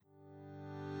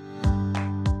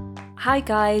Hi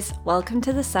guys, welcome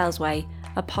to The Sales Way,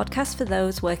 a podcast for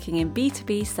those working in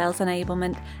B2B sales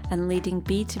enablement and leading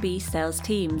B2B sales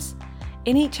teams.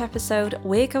 In each episode,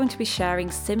 we're going to be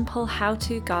sharing simple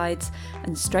how-to guides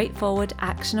and straightforward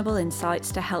actionable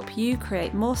insights to help you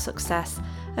create more success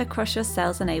across your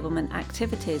sales enablement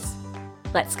activities.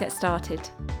 Let's get started.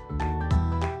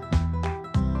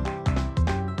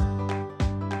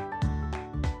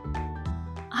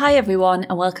 Hi everyone,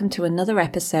 and welcome to another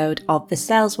episode of The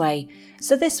Sales Way.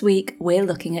 So this week we're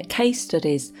looking at case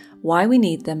studies, why we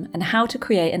need them, and how to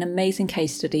create an amazing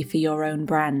case study for your own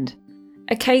brand.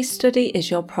 A case study is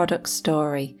your product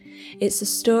story. It's a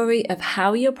story of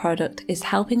how your product is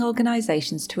helping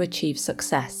organisations to achieve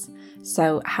success.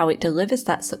 So how it delivers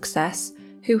that success,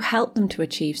 who helped them to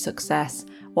achieve success,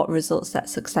 what results that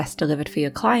success delivered for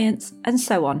your clients, and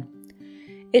so on.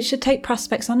 It should take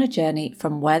prospects on a journey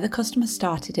from where the customer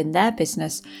started in their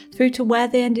business through to where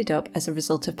they ended up as a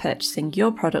result of purchasing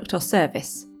your product or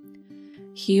service.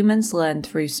 Humans learn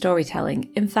through storytelling.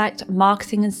 In fact,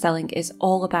 marketing and selling is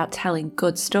all about telling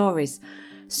good stories.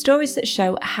 Stories that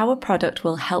show how a product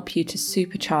will help you to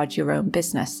supercharge your own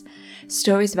business.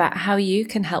 Stories about how you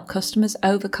can help customers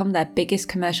overcome their biggest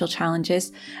commercial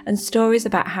challenges, and stories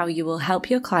about how you will help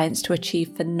your clients to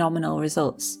achieve phenomenal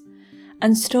results.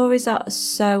 And stories are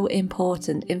so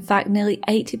important. In fact, nearly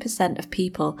 80% of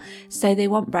people say they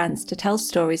want brands to tell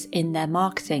stories in their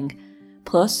marketing.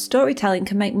 Plus, storytelling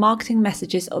can make marketing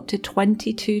messages up to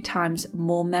 22 times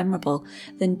more memorable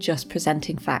than just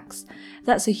presenting facts.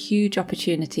 That's a huge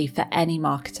opportunity for any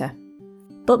marketer.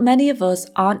 But many of us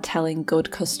aren't telling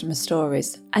good customer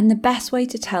stories, and the best way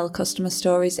to tell customer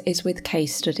stories is with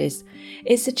case studies.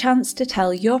 It's a chance to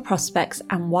tell your prospects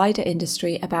and wider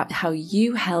industry about how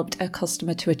you helped a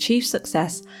customer to achieve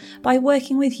success by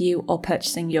working with you or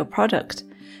purchasing your product.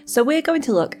 So we're going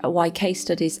to look at why case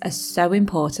studies are so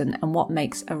important and what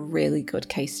makes a really good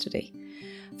case study.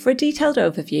 For a detailed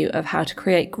overview of how to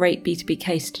create great B2B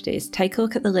case studies, take a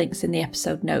look at the links in the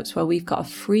episode notes where we've got a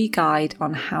free guide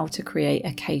on how to create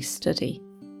a case study.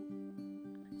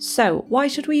 So, why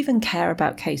should we even care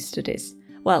about case studies?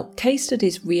 Well, case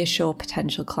studies reassure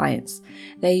potential clients.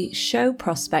 They show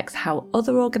prospects how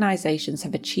other organisations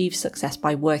have achieved success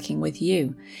by working with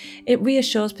you. It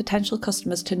reassures potential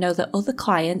customers to know that other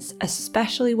clients,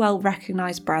 especially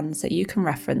well-recognised brands that you can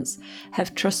reference,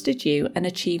 have trusted you and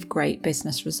achieved great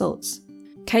business results.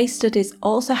 Case studies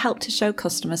also help to show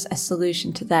customers a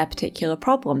solution to their particular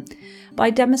problem by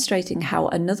demonstrating how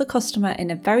another customer in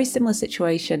a very similar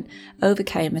situation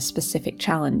overcame a specific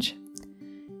challenge.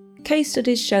 Case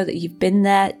studies show that you've been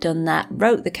there, done that,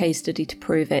 wrote the case study to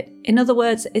prove it. In other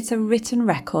words, it's a written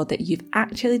record that you've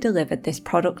actually delivered this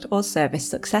product or service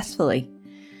successfully.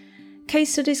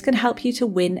 Case studies can help you to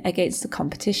win against the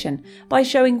competition by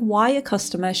showing why a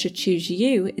customer should choose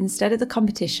you instead of the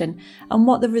competition and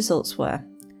what the results were.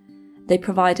 They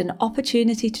provide an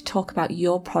opportunity to talk about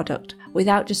your product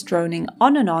without just droning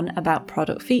on and on about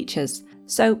product features.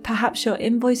 So perhaps your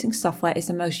invoicing software is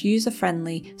the most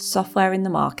user-friendly software in the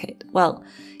market. Well,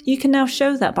 you can now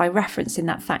show that by referencing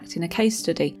that fact in a case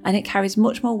study, and it carries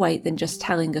much more weight than just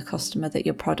telling a customer that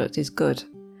your product is good.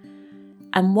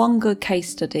 And one good case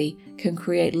study can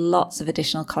create lots of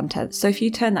additional content. So if you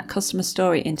turn that customer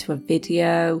story into a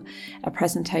video, a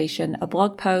presentation, a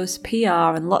blog post,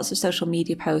 PR, and lots of social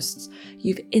media posts,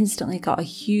 you've instantly got a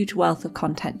huge wealth of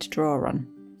content to draw on.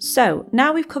 So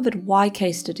now we've covered why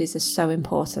case studies are so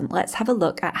important, let's have a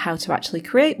look at how to actually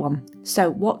create one. So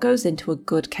what goes into a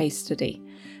good case study?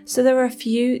 So there are a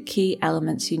few key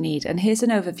elements you need, and here's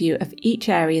an overview of each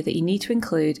area that you need to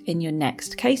include in your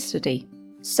next case study.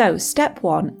 So step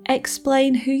 1,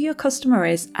 explain who your customer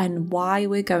is and why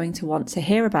we're going to want to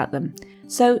hear about them.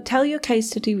 So tell your case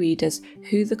study readers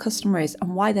who the customer is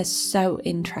and why they're so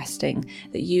interesting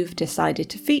that you've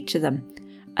decided to feature them.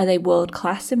 Are they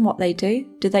world-class in what they do?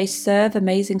 Do they serve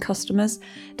amazing customers?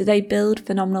 Do they build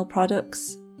phenomenal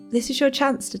products? This is your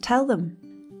chance to tell them.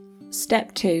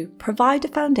 Step 2, provide a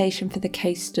foundation for the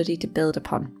case study to build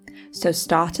upon. So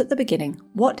start at the beginning.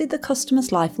 What did the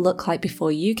customer's life look like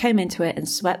before you came into it and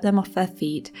swept them off their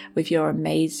feet with your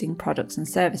amazing products and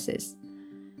services?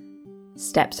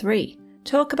 Step 3,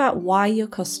 talk about why your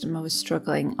customer was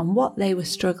struggling and what they were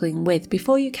struggling with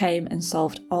before you came and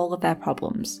solved all of their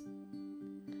problems.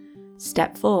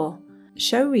 Step 4,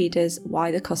 show readers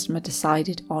why the customer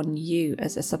decided on you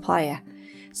as a supplier.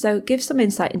 So give some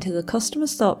insight into the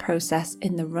customer's thought process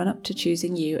in the run-up to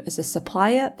choosing you as a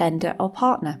supplier, vendor, or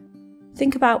partner.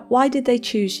 Think about why did they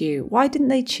choose you? Why didn't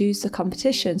they choose the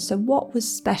competition? So what was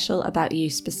special about you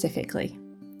specifically?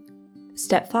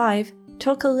 Step 5,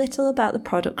 talk a little about the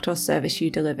product or service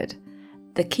you delivered.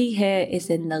 The key here is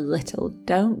in the little.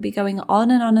 Don't be going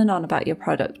on and on and on about your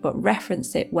product, but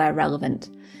reference it where relevant.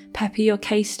 Pepper your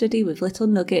case study with little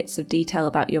nuggets of detail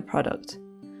about your product.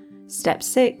 Step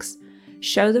 6.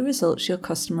 Show the results your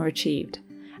customer achieved.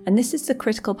 And this is the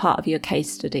critical part of your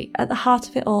case study. At the heart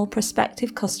of it all,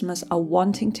 prospective customers are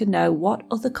wanting to know what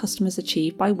other customers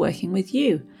achieved by working with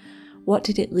you. What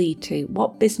did it lead to?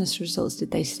 What business results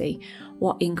did they see?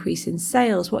 What increase in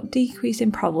sales? What decrease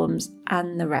in problems?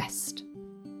 And the rest.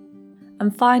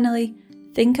 And finally,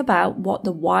 think about what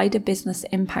the wider business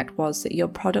impact was that your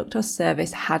product or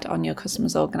service had on your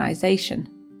customer's organisation.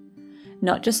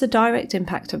 Not just the direct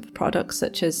impact of products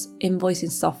such as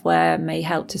invoicing software may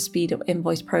help to speed up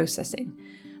invoice processing,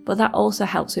 but that also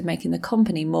helps with making the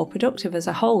company more productive as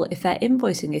a whole if their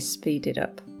invoicing is speeded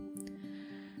up.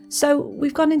 So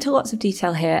we've gone into lots of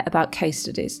detail here about case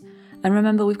studies. And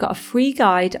remember, we've got a free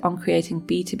guide on creating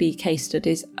B2B case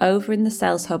studies over in the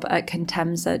Sales Hub at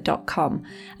contemza.com.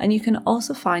 And you can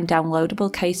also find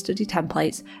downloadable case study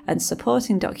templates and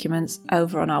supporting documents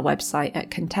over on our website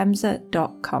at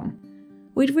contemza.com.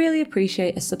 We'd really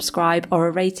appreciate a subscribe or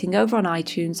a rating over on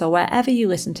iTunes or wherever you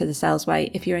listen to The Sales Way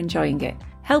if you're enjoying it.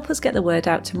 Help us get the word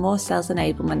out to more sales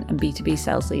enablement and B2B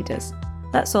sales leaders.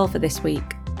 That's all for this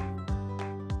week.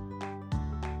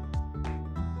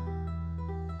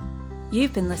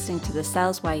 You've been listening to The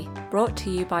Sales Way, brought to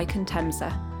you by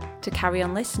Contemza. To carry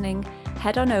on listening,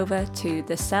 head on over to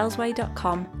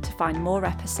thesalesway.com to find more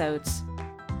episodes.